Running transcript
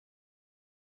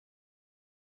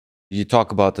You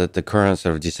talk about the current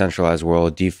sort of decentralized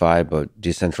world, DeFi, but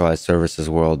decentralized services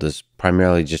world is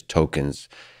primarily just tokens,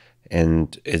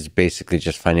 and it's basically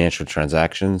just financial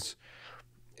transactions.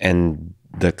 And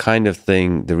the kind of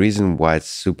thing, the reason why it's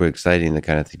super exciting, the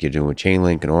kind of thing you're doing with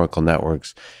Chainlink and Oracle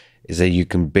networks, is that you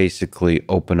can basically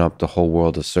open up the whole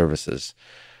world of services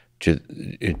to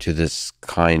this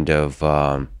kind of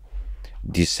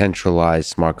decentralized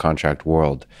smart contract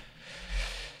world.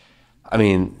 I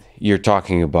mean, you're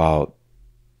talking about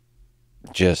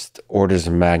just orders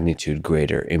of magnitude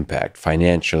greater impact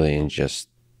financially and just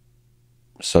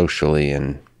socially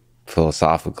and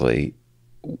philosophically.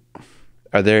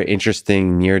 Are there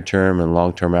interesting near-term and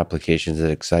long-term applications that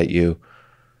excite you?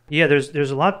 Yeah,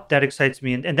 there's a lot that excites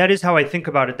me, and that is how I think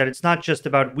about it. That it's not just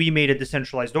about we made a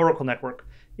decentralized Oracle network.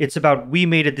 It's about we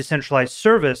made a decentralized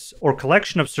service or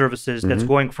collection of services that's Hmm.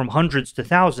 going from hundreds to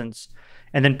thousands,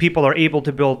 and then people are able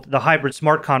to build the hybrid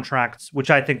smart contracts, which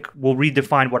I think will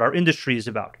redefine what our industry is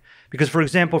about. Because, for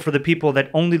example, for the people that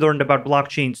only learned about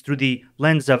blockchains through the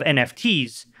lens of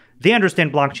NFTs, they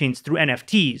understand blockchains through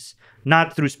NFTs,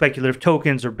 not through speculative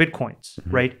tokens or bitcoins,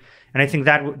 Hmm. right? And I think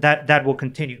that will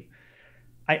continue.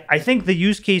 I think the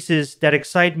use cases that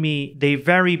excite me, they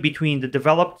vary between the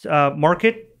developed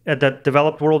market, the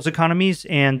developed world's economies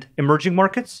and emerging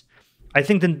markets. I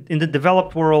think that in the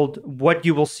developed world, what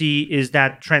you will see is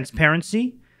that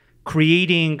transparency,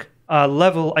 creating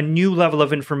a new level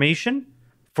of information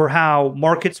for how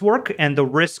markets work and the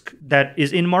risk that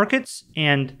is in markets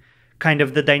and kind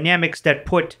of the dynamics that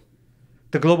put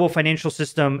the global financial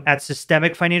system at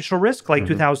systemic financial risk, like Hmm.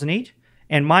 2008.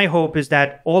 And my hope is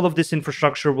that all of this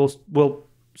infrastructure will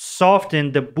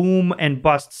soften the boom and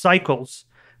bust cycles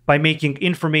by making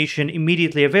information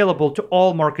immediately available to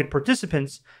all market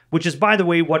participants, which is, by the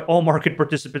way, what all market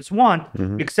participants want,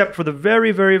 Hmm. except for the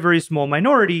very, very, very small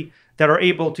minority that are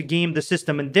able to game the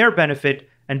system in their benefit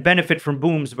and benefit from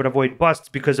booms but avoid busts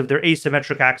because of their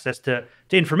asymmetric access to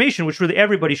information, which really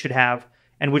everybody should have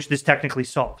and which this technically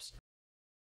solves.